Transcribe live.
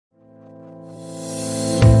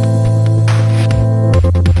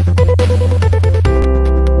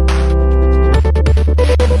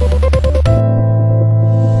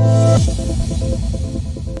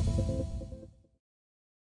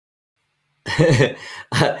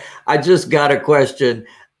I just got a question.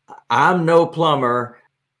 I'm no plumber,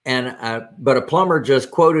 and but a plumber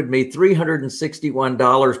just quoted me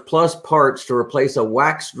 $361 plus parts to replace a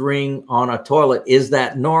waxed ring on a toilet. Is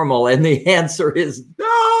that normal? And the answer is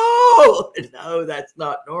no, no, that's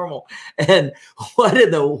not normal. And what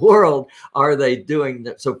in the world are they doing?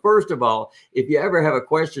 So first of all, if you ever have a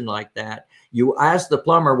question like that, you ask the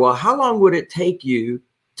plumber, well, how long would it take you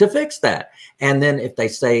to fix that? And then if they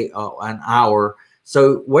say, oh, an hour.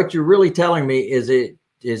 So what you're really telling me is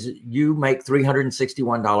you make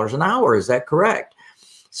 $361 an hour. Is that correct?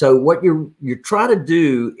 So what you try to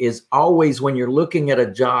do is always, when you're looking at a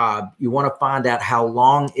job, you want to find out how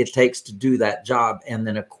long it takes to do that job and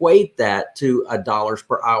then equate that to dollars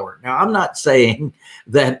per hour. Now, I'm not saying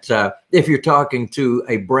that if you're talking to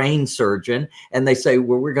a brain surgeon and they say,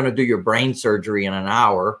 well, we're going to do your brain surgery in an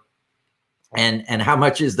hour, and how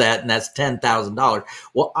much is that? And that's $10,000.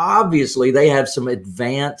 Well, obviously they have some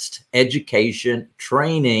advanced education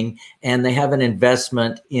training, and they have an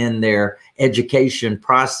investment in their education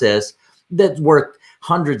process that's worth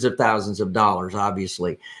hundreds of thousands of dollars,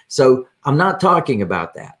 obviously. So I'm not talking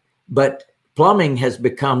about that, but plumbing has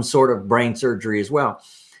become sort of brain surgery as well.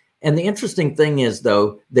 And the interesting thing is,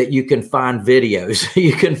 though, that you can find videos.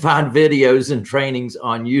 You can find videos and trainings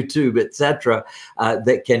on YouTube, etc.,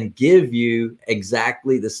 that can give you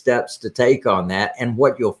exactly the steps to take on that. And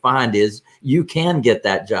what you'll find is you can get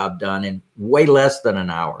that job done in way less than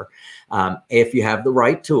an hour if you have the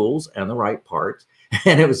right tools and the right parts.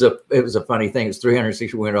 And it was a funny thing. It's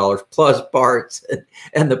 $361 plus parts,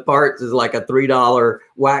 and the parts is like a $3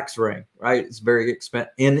 wax ring, right? It's very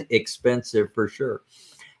inexpensive for sure.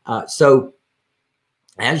 So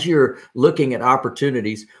as you're looking at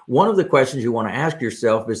opportunities, one of the questions you want to ask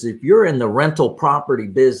yourself is, if you're in the rental property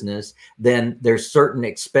business, then there's certain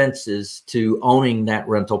expenses to owning that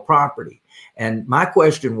rental property. And my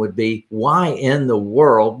question would be, why in the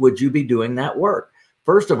world would you be doing that work?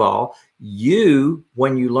 First of all,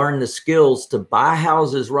 when you learn the skills to buy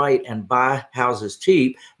houses right and buy houses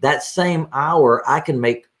cheap, that same hour I can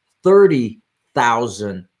make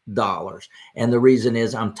 $30,000. And the reason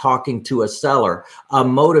is I'm talking to a seller, a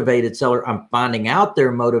motivated seller. I'm finding out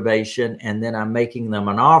their motivation, and then I'm making them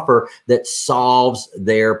an offer that solves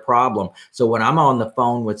their problem. So when I'm on the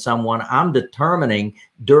phone with someone, I'm determining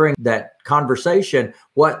during that conversation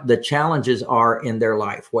what the challenges are in their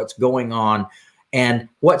life, what's going on, and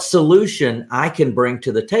what solution I can bring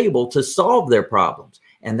to the table to solve their problems.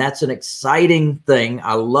 And that's an exciting thing.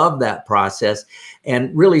 I love that process.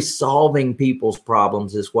 And really solving people's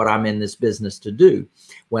problems is what I'm in this business to do.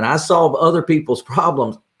 When I solve other people's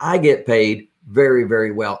problems, I get paid very,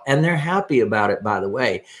 very well. And they're happy about it, by the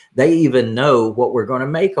way. They even know what we're going to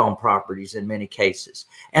make on properties in many cases.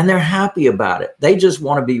 And they're happy about it. They just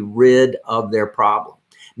want to be rid of their problem.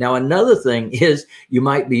 Now, another thing is, you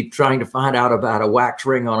might be trying to find out about a wax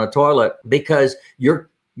ring on a toilet because you're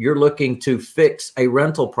looking to fix a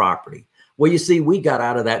rental property. Well, you see, we got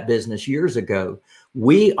out of that business years ago.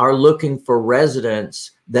 We are looking for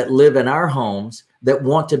residents that live in our homes that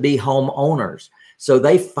want to be homeowners. So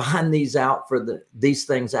they find these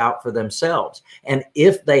things out for themselves. And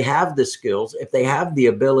if they have the skills, if they have the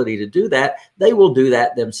ability to do that, they will do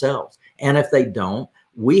that themselves. And if they don't,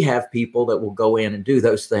 we have people that will go in and do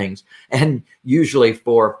those things, and usually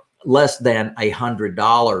for less than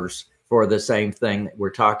 $100 for the same thing that we're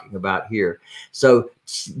talking about here. So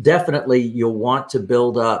definitely you'll want to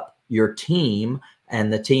build up your team,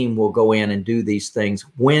 and the team will go in and do these things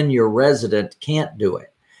when your resident can't do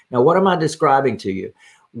it. Now, what am I describing to you?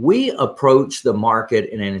 We approach the market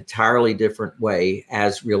in an entirely different way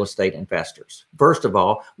as real estate investors. First of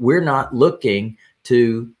all, we're not looking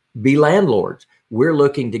to be landlords. We're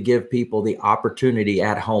looking to give people the opportunity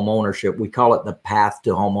at home ownership. We call it the path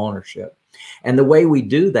to home ownership. And the way we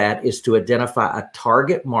do that is to identify a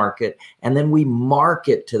target market, and then we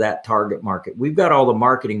market to that target market. We've got all the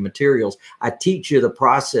marketing materials. I teach you the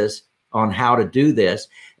process on how to do this,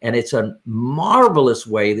 and it's a marvelous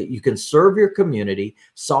way that you can serve your community,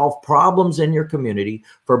 solve problems in your community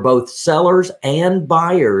for both sellers and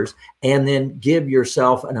buyers, and then give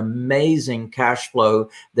yourself an amazing cash flow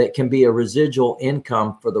that can be a residual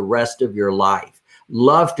income for the rest of your life.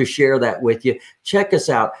 Love to share that with you. Check us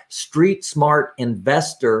out,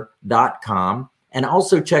 streetsmartinvestor.com, and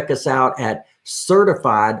also check us out at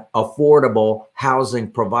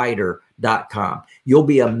certifiedaffordablehousingrovider.com. You'll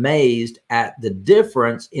be amazed at the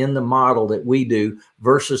difference in the model that we do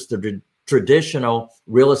versus the traditional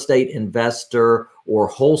real estate investor or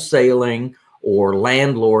wholesaling or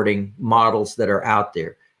landlording models that are out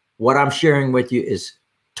there. What I'm sharing with you is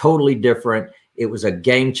totally different. It was a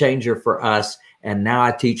game changer for us. And now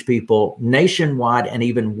I teach people nationwide and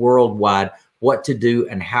even worldwide what to do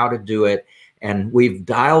and how to do it. And we've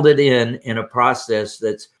dialed it in a process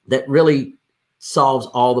that really solves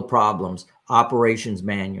all the problems. Operations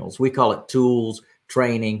manuals. We call it tools,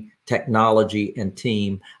 training, technology, and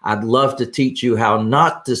team. I'd love to teach you how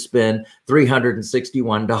not to spend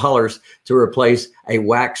 $361 to replace a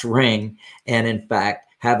wax ring and, in fact,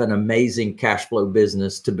 have an amazing cash flow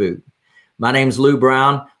business to boot. My name's Lou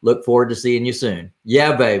Brown. Look forward to seeing you soon.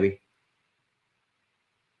 Yeah, baby.